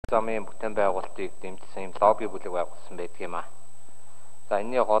замын бүтээн байгуулалтыг дэмжсэн юм лобби бүлэг байгуулсан байдаг юм аа. За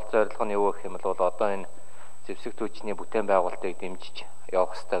энэний гол зорилго нь юу гэх юм бол одоо энэ зэвсэг түвшний бүтээн байгуулалтыг дэмжиж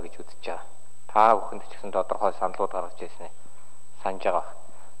явах хэрэгтэй гэж үзэж байгаа. Та бүхэнд ч гэсэн тодорхой саналууд гаргаж ирсэн санаж байгаа.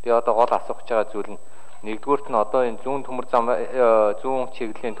 Би одоо гол асуух гэж байгаа зүйл нь нэгдүгüүрт нь одоо энэ зүүн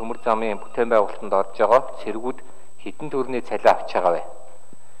чиглэлийн төмөр замын бүтээн байгуулалтанд орж байгаа цэргүүд хэдэн төгрөгийн цалин авч байгаа вэ?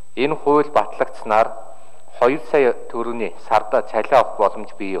 Энэ хууль батлагдсанаар 2 сая төгрөгийн сарда цалин авах боломж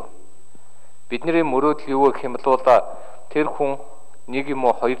бий юу? Бидний мөрөөдөл юу гэх юм бол тэр хүн 1 юм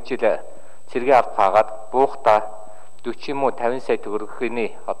уу 2 жил цэргийн ард хаагаад буухтаа 40 юм уу 50 сая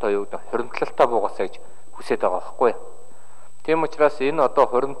төгрөгийн одоо юу гэдэг хуримтлалтаа буугаасаа гэж хүсэж байгаа байхгүй. Тийм учраас энэ одоо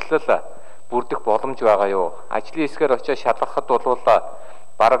хуримтлал бүрдэх боломж байгаа юу? Ажлын хэсгээр очиж шалгахад бол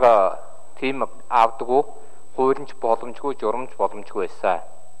бараг тийм авдаггүй, хуулинч боломжгүй, журамч боломжгүй байсан.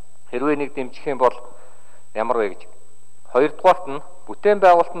 Хэрвээ нэг дэмжих юм бол ямар вэ гэж. Хоёрдугаарт нь бүтээн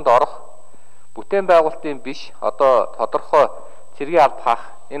байгуулалтанд орох, бүтээн байгуулалтын биш одоо тодорхой цэргийн алба хаах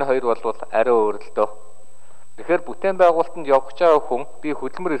энэ хоёр бол арай өөр л дөө. Тэгэхээр бүтээн байгуулалтанд явж байгаа хүн би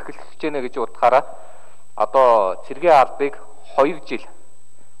хөдөлмөр эрхлэх гэж байна гэж утгаараа одоо цэргийн албыг 2 жил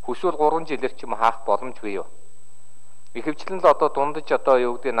хүсвэл 3 жилээр ч юм хаах боломж бий юу? Ихэвчлэн л одоо дундаж одоо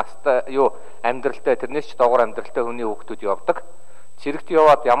юу гэдэг настай юу амьдралтай тэрнээс ч доогуур амьдралтай хүний хүүхдүүд явдаг. Цэрэгт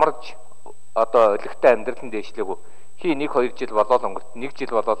яваад ямар ч одоо олигтой амьдрал нь дээшлээгүй. Хий 1-2 жил болоод өнгөрт 1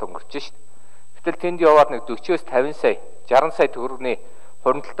 жил болоод өнгөрч шít. Гэтэл тэнд яваад нэг 40-оос 50 сая 60 сая төгрөгийн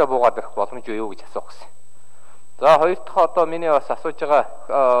хуримтлалтаа буугаад ирэх боломж юу гэж асуух гэсэн. За хоёр дахь одоо миний бас асууж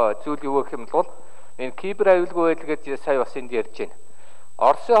байгаа зүйл юу гэх юм бол энэ кибер аюулгүй байдал гэж сая бас энд ярьж байна.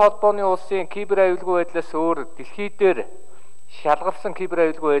 Оросын холбооны улсын кибер аюулгүй байдлаас өөр дэлхий дээр шалгалсан кибер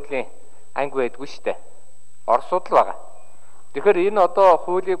аюулгүй байдлын анги байдгүй шүү дээ. Оросууд л байгаа. Тэгэхээр энэ одоо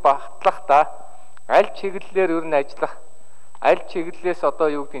хуулийг багтлахдаа аль чиглэлээр ер нь ажиллах, аль чиглэлээс одоо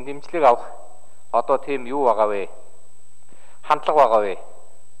юу гэдэг дэмжлэг авах одоо тийм юу байгаа вэ? Хандлага байгаа вэ?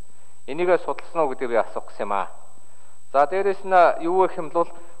 Энийгээ судалсан уу гэдэг би асуух гэсэн юм аа. За дээрэс нь юу гэх юм бол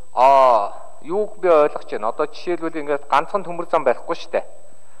юуг би ойлгож байна. Одоо жишээлбэл ингээд ганцхан төмөр зам байхгүй шүү дээ.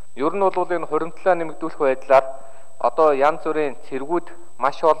 Ер нь бол энэ хуримтлаа нэмэгдүүлэх байдлаар одоо янз бүрийн цэргүүд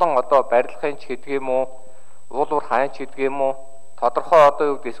маш олон одоо барилгын ч гэдэг юм уу, уул ур хаан ч гэдэг юм уу, тодорхой одоо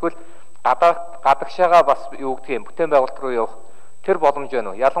юу гэдэг эсвэл гадагшаага бас юу гэдэг юм бүтээн байгуулалт руу явах тэр боломж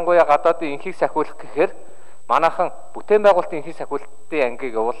байна уу? Ялангуяа гадаадын инхийг сахиулах гэхээр манайхан бүтээн байгуулалтын инхийг сахиулалтын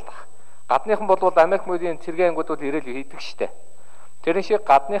ангийг явуулах. Гадныхан бол Америк мөрийн цэргийн ангууд бол ирээл хийдэг штэ. Тэрэн шиг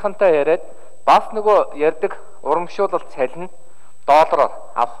гадныхантай яриад бас нөгөө ярддаг урамшуулалт цалин доллараар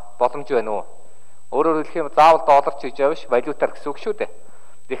авах боломж байна уу? Өөрөөр хэлэх юм заавал доллар ч гэж авш валютаар гэсэн үг шүү дээ.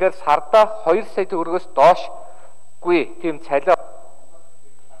 Тэгэхээр сарда 2 сая төгрөгөөс доошгүй тийм цалин.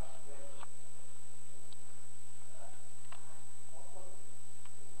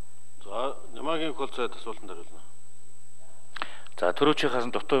 За намаагийн хол цайд асуултанд хариулна. За төрөвчийнхээс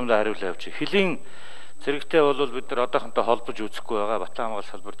нь дутуу юмдаа хариулъя явж. Хилийн зэрэгтэй бол бид нар одоохонтой холбож үзэхгүй байгаа. Батлан хамгаалалт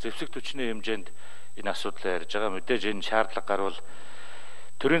салбар зэвсэг түвшний хэмжээнд энэ асуудлаа ярьж байгаа. Мэдээж энэ шаардлага гарвал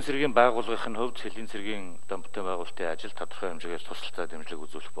төрийн цэргийн байгууллагын хувьд хилийн цэргийн бүтээн байгуулалтын ажил тодорхой хэмжээгээр тусалцаа дэмжлэг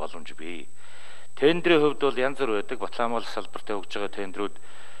үзүүлэх боломж бий. Тендерийн хувьд бол янз бүр байдаг. Батлан хамгаалалт салбарт явж байгаа тендерүүд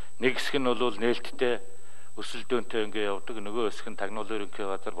нэг хэсэг нь бол нээлттэй өсөлдөөнтэй ингээ явдаг. Нөгөө хэсэг нь тагнуулын ерөнхий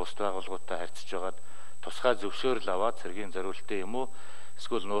газар бус байгууллагуудтай харьцаж байгаад тусгай зөвшөөрөл аваад цэргийн зориулалтын юм уу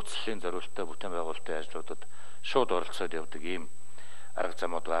эсвэл нууцлалын зориулалттай бүтээн байгуулалтын ажлуудад шууд оролцоод явдаг ийм арга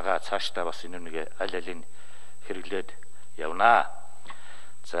замууд байгаа. Цаашдаа бас энэ нэг аль алийг хэрэглээд явнаа.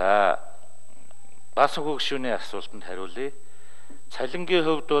 За О.Баасанхүү гишүүний асуултанд хариулъя. Цалингийн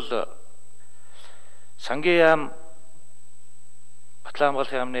хувьд бол сангийн яам Батлан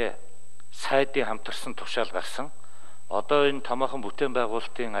хамгааллын яамны сайдын хамтарсан тушаал гарсан. Одоо энэ томоохон бүтээн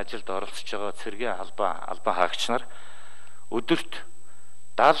байгуулалтын ажилд оролцож байгаа цэргийн албан хаагч нар өдөрт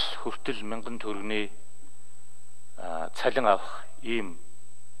 70 хүртэл 1000 төгрөгийн цалин авах ийм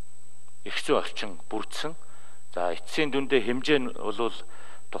их зүй орчин бүрдсэн. За эцсийн дүндээ хэмжээ нь бол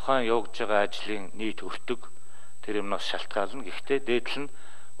тухайн явагдаж байгаа ажлын нийт өртөг тэр юмнаас шалтгаална. Гэхдээ дээдл нь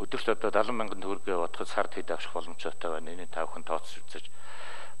өдөрт одоо 70,000 төгрөгийг бодоход сард хэд авах боломжтой байна. Энийг та бүхэн тооцож үзэж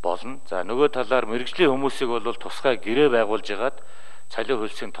болно. За нөгөө талаар мэрэгжлийн хүмүүсийг бол тусгай гэрээ байгуулж ягаад цалин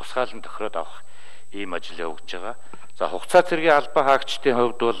хөлсийн тусгаалan тохироод авах ийм ажил явагдаж байгаа. За хугацаа цэргийн албан хаагчдын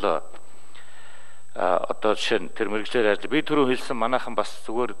хувьд бол одоо жишээ нь тэр мэрэгчлэр ажил би түрүү хэлсэн манайхан бас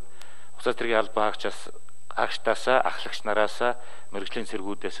зүгээр хугацаа цэргийн албан хаагчтаасаа ахлагч нараасаа мэрэгжлийн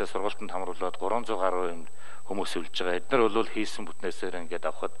цэргүүдээсээ сургалтанд хамруулад 300 гаруй хүмүүс үлж байгаа. Эдгээр бол хийсэн бүтнээсээр ингээд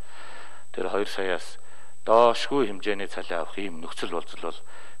авахд тэр 2 саяас доошгүй хэмжээний цалин авах ийм нөхцөл болцол бол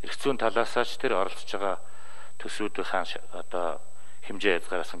эрх зүйн талаасаач тэр оролцож байгаа төсвүүдийн одоо хэмжээ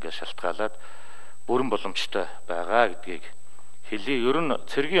хязгаараас ингээд шалтгаалаад бүрэн боломжтой байгаа гэдгийг хэлье. Ер нь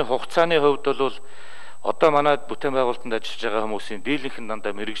цэргийн хугацааны хувьд бол одоо манай бүтээн байгуулалтанд ажиллаж байгаа хүмүүсийн дийлэнх нь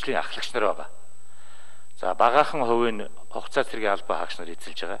дандаа мэрэгжлийн ахлагч нар байгаа. За багаахан хувийн хугацаа цэргийн албан хаагч нар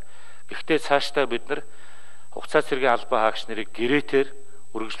эзэлж байгаа. Гэхдээ цаашдаа бид нар хугацаа цэргийн албан хаагч нарыг гэрээтээр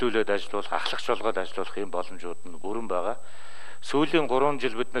үргэлжлүүлээд ажиллуулах, ахлагч болгоод ажиллуулах юм боломжууд нь бүрэн байгаа. Сүүлийн 3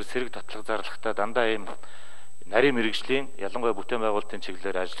 жил бид нар цэрэг татлаг зарлагтаа дандаа ийм нарийн мэрэгжлийн, ялангуяа бүтээн байгуулалтын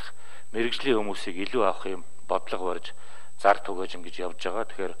чиглэлээр ажиллах мэрэгжлийн хүмүүсийг илүү авах юм бодлого барьж зар түгэж ингэж явж байгаа.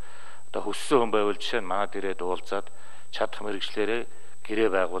 Тэгэхээр одоо хүссэн хүн байвал жишээ нь манад ирээд уулзаад чадах мэрэгжлэрээ гэрээ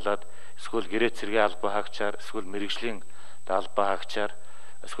байгуулад эсвэл гэрээ цэргийн албан хаагчаар, эсвэл мэрэгжлийн албан хаагчаар,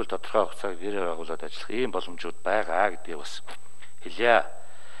 эсвэл тодорхой хугацааг гэрээ байгуулад ажиллах ийм боломжууд байгаа гэдгийг бас хэлье.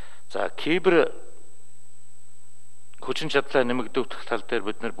 За кибер хүчин чадлаа нэмэгдүүлэх тал дээр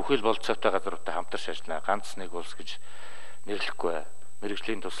бид нар бүхэл болцоотой газруудтай хамтарч ажиллана. Ганц нэг улс гэж нэрлэхгүй.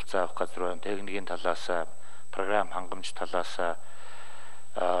 Мэргэжлийн тусалцаа авах газар байна, техникийн талаас, програм хангамж талаас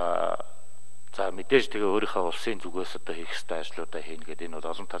за мэдээж тэгээ өөрийнхөө улсын зүгээс одоо хийх ёстой ажлуудаа хийнэ гэдэг энэ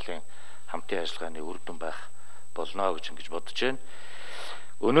бол олон талын хамтын ажиллагааны үр дүн байх болно гэж ингэж бодож байна.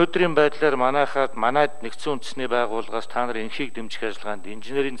 Өнөөдрийн байдлаар манайд нэгдсэн үндэсний байгууллагаас та нарын энхийг дэмжих ажиллагаанд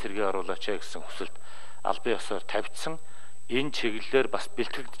инженерийн цэргийг оруулаач гэсэн хүсэлт албан ёсоор тавьдсан. Энэ чиглэлээр бас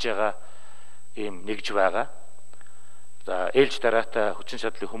бэлтгэгдэж байгаа ийм нэгж байгаа. За ээлж дараатай хүчин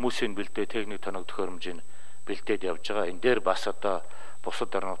чадлын хүмүүсийн бэлдээ техник тоног төхөөрөмжийг бэлдээд явж байгаа. Энэ дээр бас одоо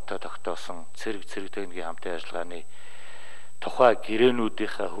бусад орнуудтай тогтоосон цэрэг техникийн хамтын ажиллагааны тухай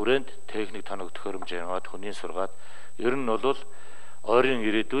гэрээнүүдийнхээ хүрээнд техник тоног төхөөрөмж яваад хүнийн сургаад ер нь бол ойрын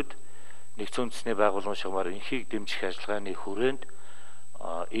ирээдүйд нэгдсэн үндэсний байгууллагын шугамар энхийг дэмжих ажиллагааны хүрээнд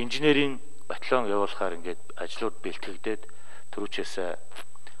инженерийн батальон явуулахаар ингээд ажлууд бэлтгэгдээд түрүүчээс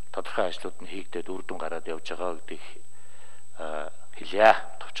тодорхой ажлууд нь хийгдээд үр дүн гараад явж байгаа гэдгийг хэлье.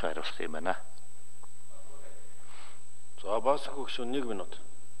 Товчхон хариулах юм байна. За О.Баасанхүү гүшүүн 1 минут.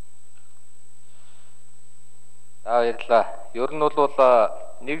 Баярлалаа. Ер нь бол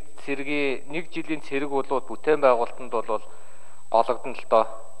нэг жилийн цэрэг бол бүтээн байгуулалтанд бол гологдно л доо.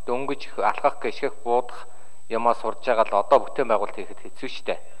 Дөнгөж алхах гიშгэх буудах ямаа сурж байгаа л одоо бүтээн байгуулалт хийхэд хэцүү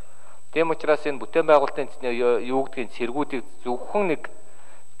шттэ. Тийм учраас энэ бүтээн байгуулалтын юу гэдгийг цэргүүдийг зөвхөн нэг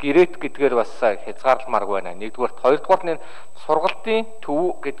гэрээт гэдгээр бас хязгаарламааргүй байна. Нэгдүгээр, хоёрдугаар нь сургалтын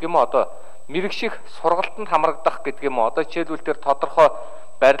төв гэдэг юм одоо мэрэгших сургалтанд хамрагдах гэдэг юм. Одоо жишээлбэл тэр тодорхой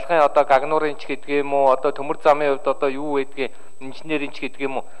барилгын одоо гагнуурын ч гэдэг юм уу, одоо төмөр замын хувьд одоо юу гэдгийг инженерийн ч гэдэг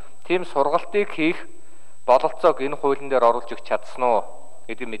юм уу. Тийм сургалтыг хийх бололцоог энэ хуулийн дээр оруулж өгч чадсан уу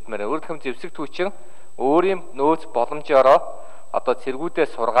гэдэг мэдмээр. Өөрөөр хэлбэл зэвсэг түүчин өөрийн нөөц боломжоор одоо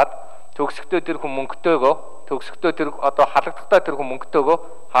цэргүүдээ сургаад төгсөхдөө тэр хүн мөнгөтэйгөө, төгсөхдөө тэр одоо халагдахтаа тэр хүн мөнгөтэйгөө,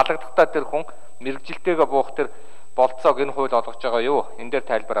 халагдахтаа тэр хүн мэрэгжилтэйгээ буух тэр болцоог энэ хууль олгож байгаа юу? Энэ дээр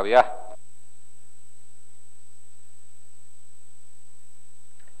тайлбар авъя.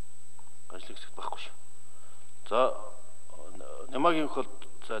 Ажлыг хэсэгт байхгүй шүү. За Намагийн хөлд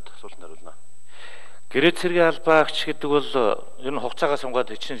цаад асуултанд хариулна. Гэрээ цэргийн албан хаагч гэдэг бол ер нь хугацаагаа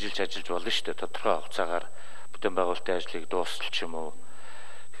сунгаад хичнээн жилж ажиллаж болно шүү дээ. Тодорхой хугацаагаар бүтээн байгуулалтын ажлыг дуустал ч юм уу.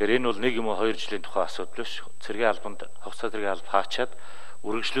 Тэгэхээр энэ бол 1 юм уу 2 жилийн тухай асуудал биш. Цэргийн албанд хугацаа цэргийн алба хаачаад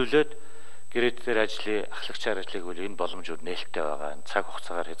үргэлжлүүлээд гэрээ дээр ажлын ахлагчаар ажлыг үл энэ боломжууд нээлттэй байгаа. Цаг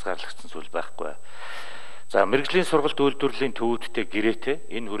хугацаагаар хязгаарлагдсан зүйл байхгүй. За мэрэгжлийн сургалт үйлдвэрлэлийн төвүүдтэй гэрээтэй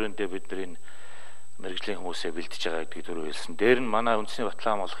энэ хүрээндээ бид нар энэ мэрэгжлийн хүмүүсээ бэлдэж байгаа гэдгийг түрүү хэлсэн. Дээр нь манай үндэсний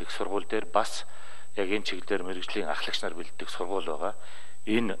батлан хамгаалах их сургууль дээр бас яг энэ чиглэлээр мэрэгжлийн ахлагч нар бэлддэг сургууль байгаа.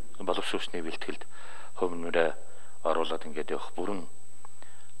 Энэ боловсруучны бэлтгэлд хувь нэмрээ оруулаад ингээд явах бүрэн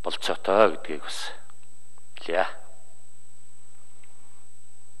болцоотой гэдгийг бас хэлье.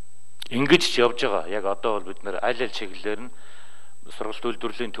 Ингэж явж байгаа. Яг одоо бол бид нэр аль чиглэлээр нь сургалт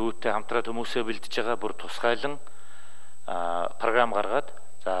үйлдвэрлэлийн төвүүдтэй хамтраад хүмүүсээ бэлдэж байгаа. Бүр тусгайлан програм гаргаад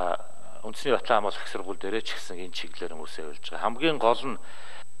за үндэсний батлан хамгаалах их сургууль дээрээ ч гэсэн энэ чиглэлээр хүмүүсээ бэлдэж байгаа. Хамгийн гол нь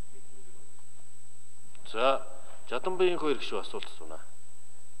за Жаданбигийн хоёр гишүү асуулт асууна.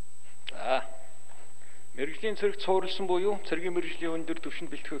 За мэрэгжлийн цэрэг цуурилсан буюу цэргийн мэрэгжлийн өндөр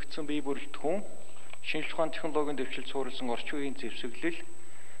түвшинд бэлтгэгдсэн бие бүрэлдэхүүн, шинжилгээ ухааны технологийн дэвшил цуурилсан орчин үеийн зэвсэглэл,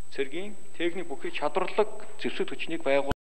 цэргийн техник бүхий чадварлаг зэвсэг хүчнийг байгуул